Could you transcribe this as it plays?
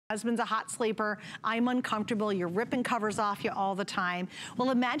husband's a hot sleeper, I'm uncomfortable, you're ripping covers off you all the time.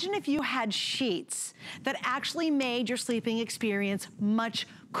 Well, imagine if you had sheets that actually made your sleeping experience much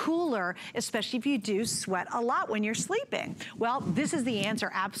cooler, especially if you do sweat a lot when you're sleeping. Well, this is the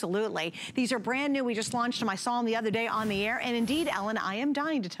answer, absolutely. These are brand new. We just launched them. I saw them the other day on the air. And indeed, Ellen, I am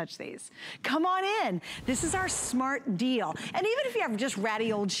dying to touch these. Come on in. This is our smart deal. And even if you have just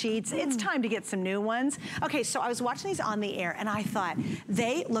ratty old sheets, it's time to get some new ones. Okay, so I was watching these on the air and I thought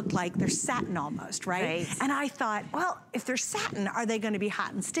they look like they're satin almost, right? And I thought, well, if they're satin, are they going to be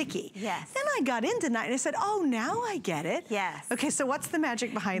hot and sticky? Yes. Then I got into it and I said, oh, now I get it. Yes. Okay, so what's the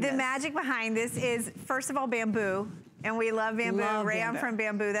magic behind this? The magic behind this is, first of all, bamboo. And we love bamboo, Rayon from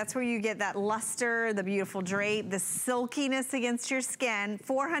bamboo. That's where you get that luster, the beautiful drape, the silkiness against your skin,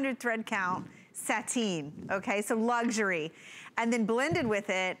 400 thread count, sateen, okay, so luxury. And then blended with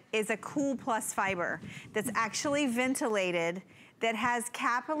it is a CoolPlus fiber that's actually ventilated, that has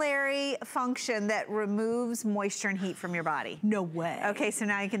capillary function that removes moisture and heat from your body. No way. Okay, so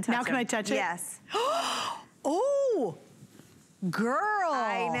now you can touch it. Now can I touch it? Yes. Oh, girl.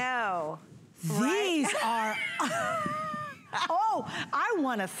 I know. These are... Oh, I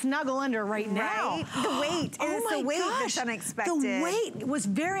want to snuggle under right now. Right? The weight. Oh my the weight gosh. that's unexpected. The weight was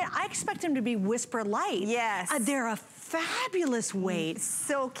very... I expect them to be whisper light. Yes. They're a fabulous weight.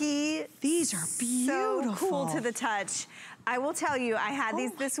 Silky. These are beautiful. So cool to the touch. I will tell you, I had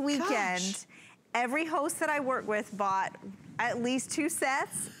these this weekend. Gosh. Every host that I work with bought at least 2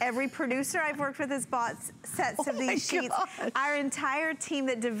 sets. Every producer I've worked with has bought sets of these sheets. Our entire team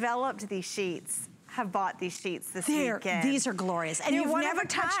that developed these sheets have bought these sheets this weekend. These are glorious. And you've never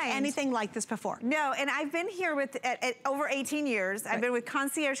touched anything like this before. No, and I've been here with over 18 years. I've been with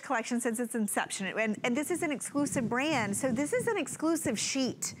Concierge Collection since its inception. And this is an exclusive brand. So this is an exclusive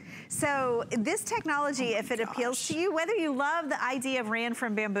sheet. So this technology, if it appeals to you, whether you love the idea of Rayon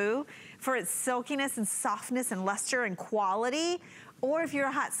from bamboo for its silkiness and softness and luster and quality, or if you're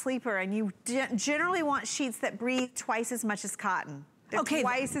a hot sleeper and you generally want sheets that breathe twice as much as cotton. They're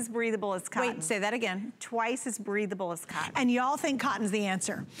twice as breathable as cotton. Wait, say that again. Twice as breathable as cotton. And y'all think cotton's the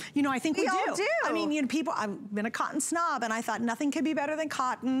answer. You know, I think we all do. I mean, you know, people, I've been a cotton snob and I thought nothing could be better than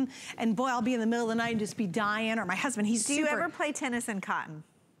cotton. And boy, I'll be in the middle of the night and just be dying. Or my husband, he's super. Do you ever play tennis in cotton?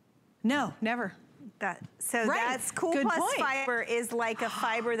 No, never. That's CoolPlus fiber is like a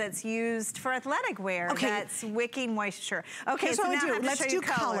fiber that's used for athletic wear. That's wicking moisture. Okay, so now let's do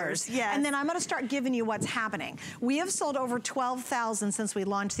colors. Yes. And then I'm gonna start giving you what's happening. We have sold over 12,000 since we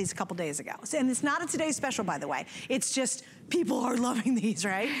launched these a couple days ago. And it's not a today's special, by the way. It's just people are loving these,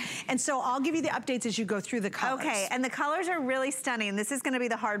 right? And so I'll give you the updates as you go through the colors. Okay, and the colors are really stunning. This is gonna be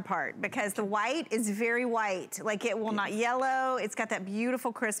the hard part because the white is very white. Like it will not yellow. It's got that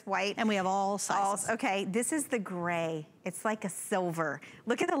beautiful crisp white. And we have all sizes. Okay, this is the gray. It's like a silver.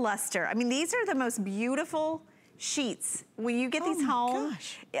 Look at the luster. I mean, these are the most beautiful sheets. When you get these home,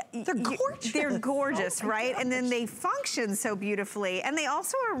 they're gorgeous. They're gorgeous, right? And then they function so beautifully. And they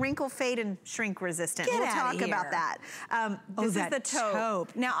also are wrinkle, fade, and shrink resistant. We'll talk about that. This is the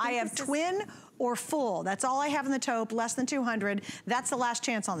taupe. Now I have twin or full. That's all I have in the taupe, less than 200. That's the last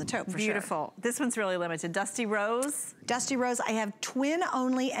chance on the taupe for sure. Beautiful. This one's really limited. Dusty Rose. Dusty Rose, I have twin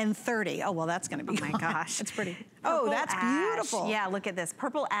only and 30. Oh, well, that's gonna be my gosh. It's pretty. Purple that's beautiful. Yeah, look at this.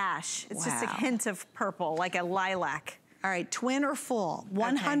 Purple ash. It's just a hint of purple, like a lilac. All right, twin or full,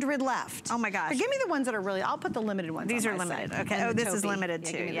 100 left. Oh my gosh. But give me the ones that are really, I'll put the limited ones These are limited, okay. Oh, this is limited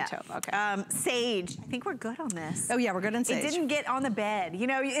too, yeah. Okay. Sage, I think we're good on this. Oh yeah, we're good on sage. It didn't get on the bed. You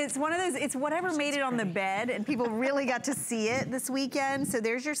know, it's one of those, it's whatever made it on the bed and people really got to see it this weekend. So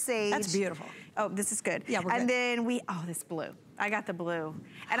there's your sage. That's beautiful. Oh, this is good. Yeah, we're good. And then this blue. I got the blue.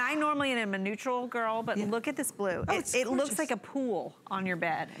 And I normally am a neutral girl, but look at this blue. Oh, it looks like a pool on your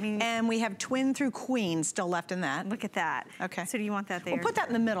bed. I mean, and we have twin through queen still left in that. Look at that. Okay. So do you want that there? We'll put that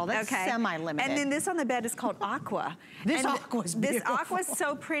in the middle. That's semi-limited. And then this on the bed is called aqua. This aqua's beautiful. This aqua's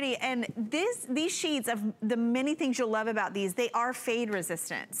so pretty. And these sheets, of the many things you'll love about these, they are fade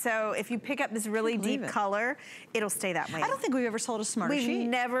resistant. So if you pick up this really deep color, it'll stay that way. I don't think we've ever sold a smarter sheet. We've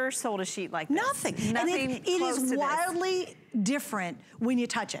never sold a sheet like this. Nothing. Nothing and it is wildly different when you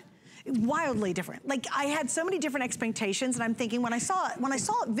touch it. Wildly different. Like I had so many different expectations and I'm thinking when I saw it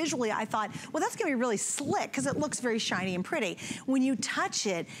visually, I thought, well, that's gonna be really slick because it looks very shiny and pretty. When you touch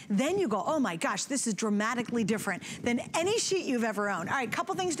it, then you go, oh my gosh, this is dramatically different than any sheet you've ever owned. All right,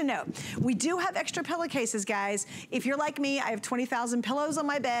 couple things to note. We do have extra pillowcases, guys. If you're like me, I have 20,000 pillows on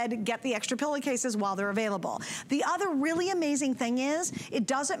my bed. Get the extra pillowcases while they're available. The other really amazing thing is, it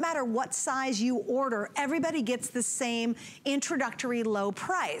doesn't matter what size you order, everybody gets the same introductory low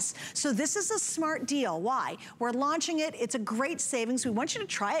price. So this is a smart deal. Why? We're launching it. It's a great savings. We want you to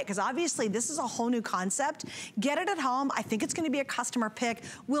try it because obviously this is a whole new concept. Get it at home. I think it's going to be a customer pick.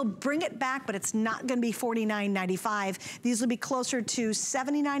 We'll bring it back, but it's not going to be $49.95. These will be closer to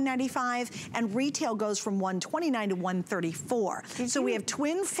 $79.95, and retail goes from $129 to $134. So we have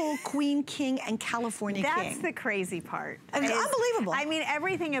twin, full, queen, king, and California king. That's the crazy part. It's unbelievable. I mean,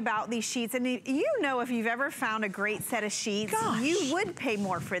 everything about these sheets, and you know, if you've ever found a great set of sheets, you would pay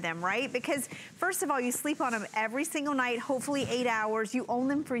more for them, right? Because first of all, you sleep on them every single night, hopefully 8 hours. You own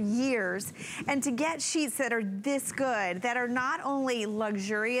them for years. And to get sheets that are this good, that are not only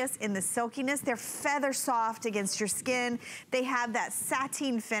luxurious in the silkiness, they're feather soft against your skin. They have that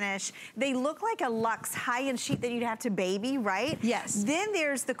sateen finish. They look like a luxe high-end sheet that you'd have to baby, right? Yes. Then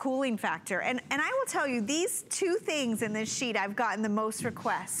there's the cooling factor. And I will tell you, these two things in this sheet I've gotten the most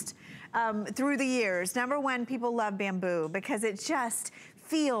requests through the years. Number one, people love bamboo because it just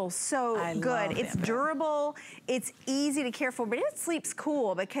feels so good. It's durable, it's easy to care for, but it sleeps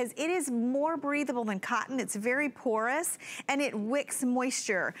cool because it is more breathable than cotton. It's very porous and it wicks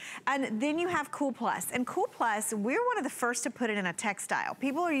moisture. And then you have CoolPlus. And CoolPlus, we're one of the first to put it in a textile.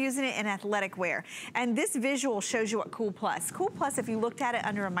 People are using it in athletic wear. And this visual shows you what CoolPlus. CoolPlus, if you looked at it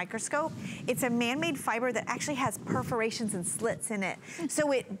under a microscope, it's a man-made fiber that actually has perforations and slits in it.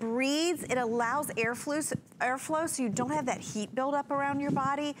 So it breathes, it allows airflow so you don't have that heat buildup around your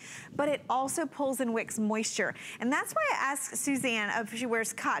body, but it also pulls and wicks moisture. And that's why I asked Suzanne if she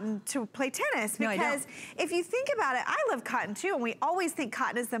wears cotton to play tennis, because if you think about it, I love cotton too, and we always think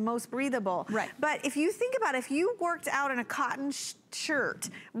cotton is the most breathable. Right. But if you think about it, if you worked out in a cotton shirt,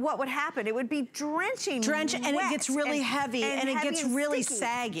 what would happen? It would be drenching and it gets really heavy and it gets really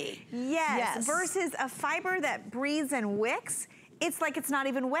saggy. Yes. Versus a fiber that breathes and wicks, it's like it's not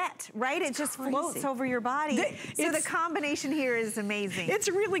even wet, right? It just floats over your body. So the combination here is amazing. It's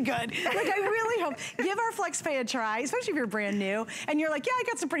really good. Like, I really hope, give our FlexPay a try, especially if you're brand new and you're like, yeah, I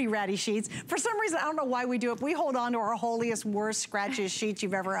got some pretty ratty sheets. For some reason, I don't know why we do it. We hold on to our holiest, worst, scratchiest sheets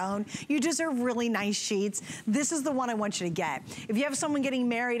you've ever owned. You deserve really nice sheets. This is the one I want you to get. If you have someone getting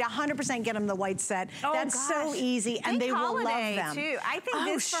married, 100% get them the white set. That's so easy, and they will love them. Too. I think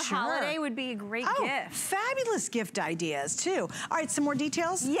this for holiday would be a great gift. Fabulous gift ideas, too. All right, some more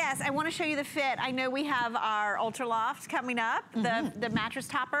details? Yes, I want to show you the fit. I know we have our Ultra Loft coming up, the mattress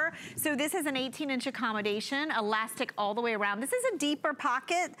topper. So this is an 18-inch accommodation, elastic all the way around. This is a deeper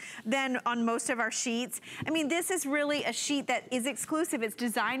pocket than on most of our sheets. I mean, this is really a sheet that is exclusive. It's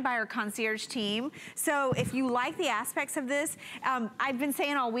designed by our concierge team. So if you like the aspects of this, I've been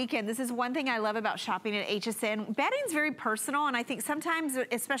saying all weekend, this is one thing I love about shopping at HSN. Bedding's very personal, and I think sometimes,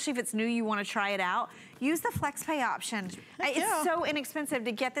 especially if it's new, you want to try it out. Use the FlexPay option. It's so inexpensive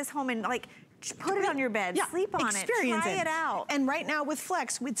to get this home and like put it on your bed, sleep on it, try it out. And right now with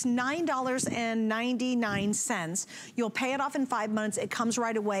Flex, it's $9.99. You'll pay it off in 5 months. It comes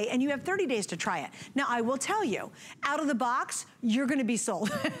right away, and you have 30 days to try it. Now, I will tell you, out of the box, you're gonna be sold.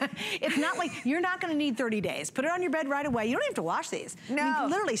 It's not like, you're not gonna need 30 days. Put it on your bed right away. You don't have to wash these. No. I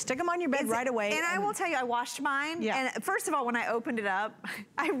mean, literally, stick them on your bed right away. And I will tell you, I washed mine, and first of all, when I opened it up,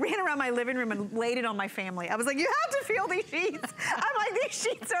 I ran around my living room and laid it on my family. I was like, you have to feel these sheets. I'm like, these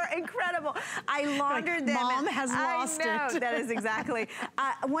sheets are incredible. I laundered them. Mom has lost it. That is exactly.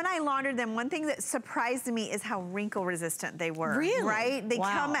 When I laundered them, one thing that surprised me is how wrinkle resistant they were. Really? Right? They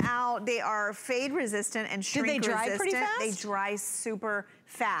come out, they are fade resistant and shrink resistant. Do they dry pretty fast? They dry super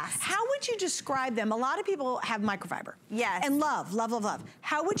fast. How would you describe them? A lot of people have microfiber. Yes. And love, love, love, love.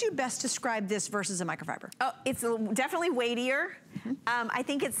 How would you best describe this versus a microfiber? Oh, it's definitely weightier. I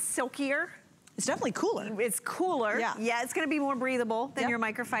think it's silkier. It's definitely cooler. It's cooler. Yeah, it's gonna be more breathable than your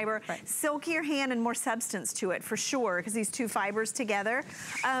microfiber. Silkier hand and more substance to it, for sure, because these two fibers together.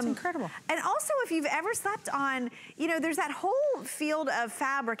 It's incredible. And also, if you've ever slept on, you know, there's that whole field of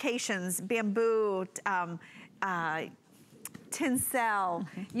fabrications, bamboo, tencel,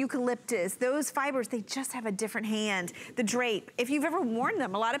 eucalyptus, those fibers, they just have a different hand. The drape, if you've ever worn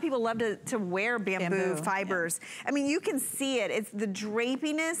them, a lot of people love to wear bamboo fibers. I mean, you can see it. It's the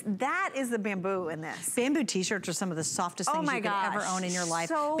drapiness. That is the bamboo in this. Bamboo t-shirts are some of the softest things you could ever own in your life.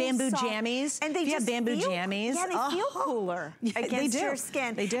 Bamboo jammies. And they just bamboo jammies. Yeah, they feel cooler against your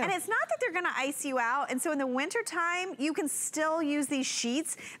skin. They do. And it's not that they're gonna ice you out. And so in the winter time, you can still use these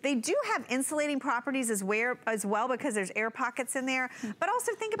sheets. They do have insulating properties as well because there's air pockets in there, but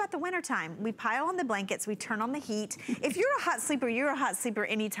also think about the wintertime. We pile on the blankets, we turn on the heat. If you're a hot sleeper, you're a hot sleeper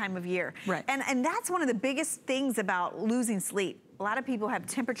any time of year. And that's one of the biggest things about losing sleep. a lot of people have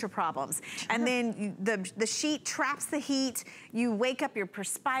temperature problems. And then the sheet traps the heat. You wake up, you're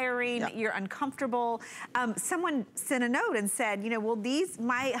perspiring, you're uncomfortable. Someone sent a note and said, you know, well,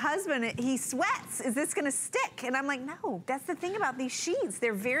 my husband, he sweats. Is this gonna stick? And I'm like, no, that's the thing about these sheets.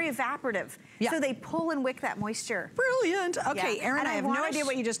 They're very evaporative. So they pull and wick that moisture. Brilliant. Okay, Erin, I have no idea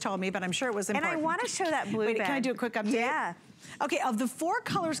what you just told me, but I'm sure it was important. And I wanna show that blue bed. Can I do a quick update? Yeah. Okay, of the 4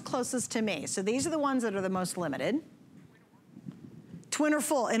 colors closest to me, so these are the ones that are the most limited. Twin or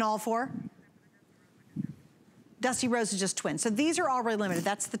full in all 4? Dusty Rose is just twin. So these are already limited.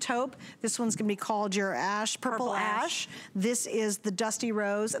 That's the taupe. This one's gonna be called your ash, purple ash. This is the Dusty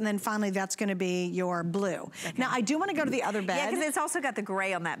Rose. And then finally, that's gonna be your blue. Okay. Now, I do wanna go to the other bed. Yeah, because it's also got the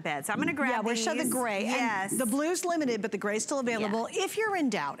gray on that bed. So I'm gonna grab we'll show the gray. Yes. And the blue's limited, but the gray's still available. If you're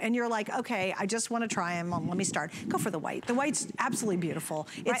in doubt and you're like, okay, I just wanna try them, let me start. Go for the white. The white's absolutely beautiful.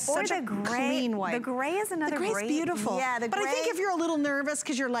 It's such a clean white. The gray is another great. The gray's beautiful. Yeah, but I think if you're a little nervous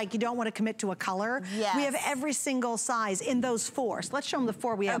because you're like, you don't wanna commit to a color, we have every single size in those 4. So let's show them the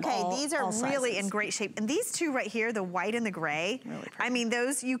 4 we have. Okay, these are really in great shape. And these 2 right here, the white and the gray, really I mean,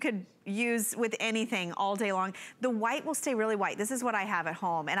 those you could use with anything all day long. The white will stay really white. This is what I have at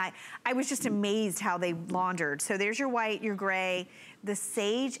home. And I was just amazed how they laundered. So there's your white, your gray, the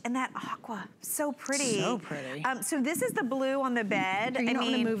sage, and that aqua. So pretty. So pretty. So this is the blue on the bed. You're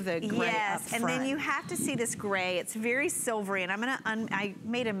gonna move the gray up front. And then you have to see this gray. It's very silvery, and I'm gonna, I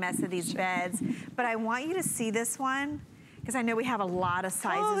made a mess of these beds, but I want you to see this one, because I know we have a lot of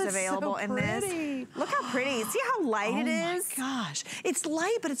sizes available in this. Look how pretty. See how light it is? Oh my gosh. It's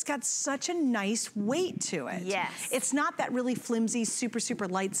light, but it's got such a nice weight to it. Yes. It's not that really flimsy, super, super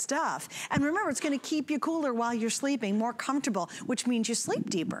light stuff. And remember, it's gonna keep you cooler while you're sleeping, more comfortable, which means you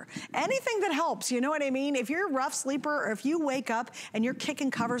sleep deeper. Anything that helps, you know what I mean? If you're a rough sleeper, or if you wake up and you're kicking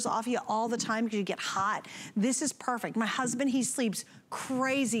covers off you all the time because you get hot, this is perfect. My husband, he sleeps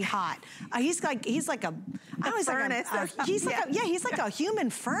crazy hot. He's like a furnace. He's like a human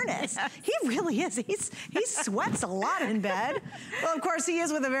furnace. Yes. He really is. He sweats a lot in bed. Well, of course he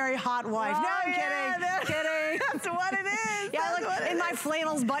is with a very hot wife. No, I'm kidding. That's what it is. Yeah, look, my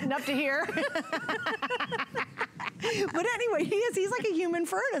flannel's buttoned up to here. But anyway, he's like a human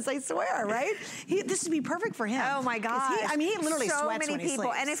furnace, I swear, right? This would be perfect for him. Oh my gosh. I mean, he literally sweats when he sleeps. So many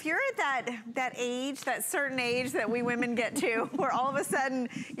people. And if you're at that age, that certain age that we women get to, where all of a sudden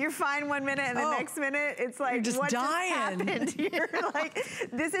you're fine one minute and the next minute it's like, you're just what dying. just happened? You're like,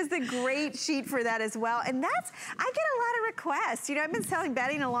 this is the great sheet for that as well. And I get a lot of requests. You know, I've been selling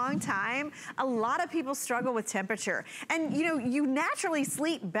bedding a long time. A lot of people struggle with temperature. And you know, you naturally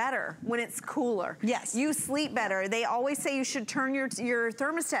sleep better when it's cooler. Yes. You sleep better. They always say you should turn your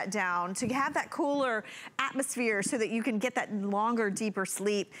thermostat down to have that cooler atmosphere so that you can get that longer, deeper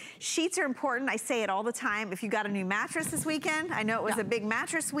sleep. Sheets are important. I say it all the time. If you got a new mattress this weekend, I know it was a big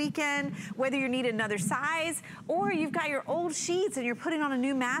mattress weekend, whether you need another size or you've got your old sheets and you're putting on a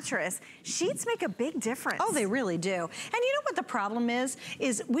new mattress, sheets make a big difference. Oh, they really do. And you know what the problem is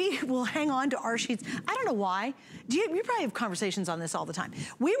we will hang on to our sheets. I don't know why. You probably have conversations on this all the time.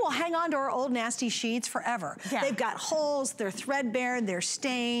 We will hang on to our old nasty sheets forever. Yeah. They've got holes, they're threadbare, they're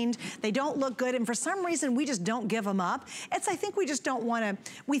stained, they don't look good, and for some reason we just don't give them up. I think we just don't want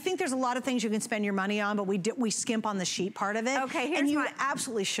to, we think there's a lot of things you can spend your money on, but we skimp on the sheet part of it. Okay, and you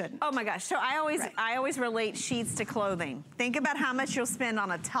absolutely shouldn't. Oh my gosh, so I always relate sheets to clothing. Think about how much you'll spend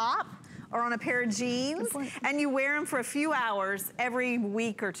on a top or on a pair of jeans, and you wear them for a few hours every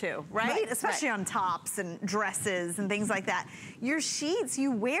week or two, right? Especially on tops and dresses and things like that. Your sheets, you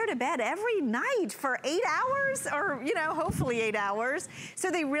wear to bed every night for 8 hours, or you know, hopefully 8 hours.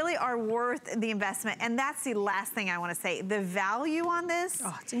 So they really are worth the investment. And that's the last thing I wanna say. The value on this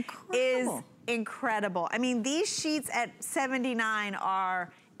it's incredible. Is incredible. I mean, these sheets at $79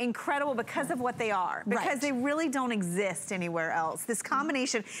 are incredible because of what they are, because they really don't exist anywhere else. This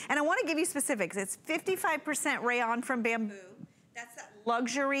combination, and I want to give you specifics. It's 55% rayon from Bambo. That's that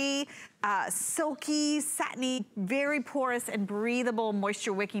luxury, silky, satiny, very porous and breathable,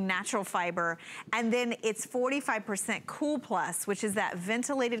 moisture wicking natural fiber. And then it's 45% CoolPlus, which is that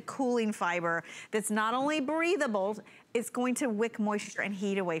ventilated cooling fiber that's not only breathable, it's going to wick moisture and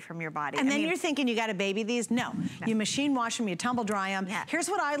heat away from your body. And then you're thinking you gotta baby these? No. You machine wash them, you tumble dry them. Yeah. Here's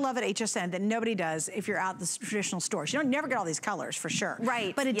what I love at HSN that nobody does if you're out the traditional stores. You don't never get all these colors for sure.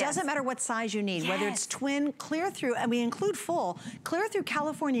 Right. But it doesn't matter what size you need, whether it's twin, clear through, and we include full, clear through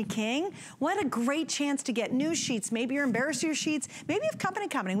California King. What a great chance to get new sheets. Maybe you're embarrassed of your sheets. Maybe you have company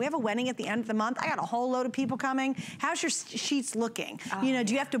coming. We have a wedding at the end of the month. I got a whole load of people coming. How's your sheets looking? You know,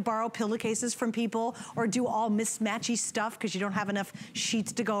 do you have to borrow pillowcases from people or do all mismatchy stuff because you don't have enough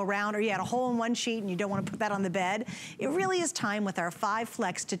sheets to go around, or you had a hole in one sheet and you don't want to put that on the bed. It really is time with our 5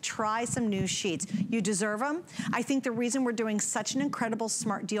 Flex to try some new sheets. You deserve them. I think the reason we're doing such an incredible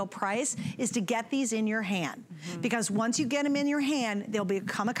smart deal price is to get these in your hand. Because once you get them in your hand, they'll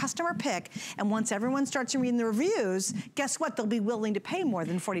become a customer pick, and once everyone starts reading the reviews, guess what? They'll be willing to pay more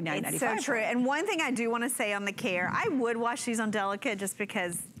than $49.95. It's so true. And one thing I do want to say on the care, I would wash these on delicate just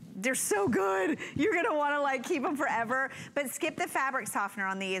because they're so good. You're gonna wanna like keep them forever, but skip the fabric softener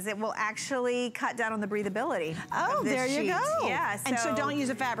on these. It will actually cut down on the breathability. Oh, there you go. Yeah, and so don't use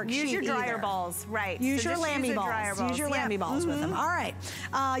a fabric sheet Use your dryer either. balls, right. Use so your lambie balls. Use your lambie balls with them. All right,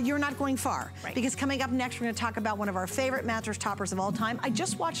 you're not going far. Right. Because coming up next, we're gonna talk about one of our favorite mattress toppers of all time. I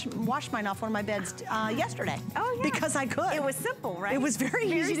just washed mine off one of my beds yesterday. Oh, yeah. Because I could. It was simple, right? It was very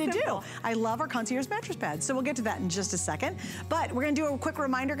easy to simple. do. I love our Concierge mattress pads, so we'll get to that in just a second. But we're gonna do a quick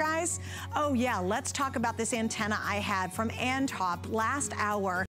reminder, guys. Oh yeah, let's talk about this antenna I had from Antop last hour.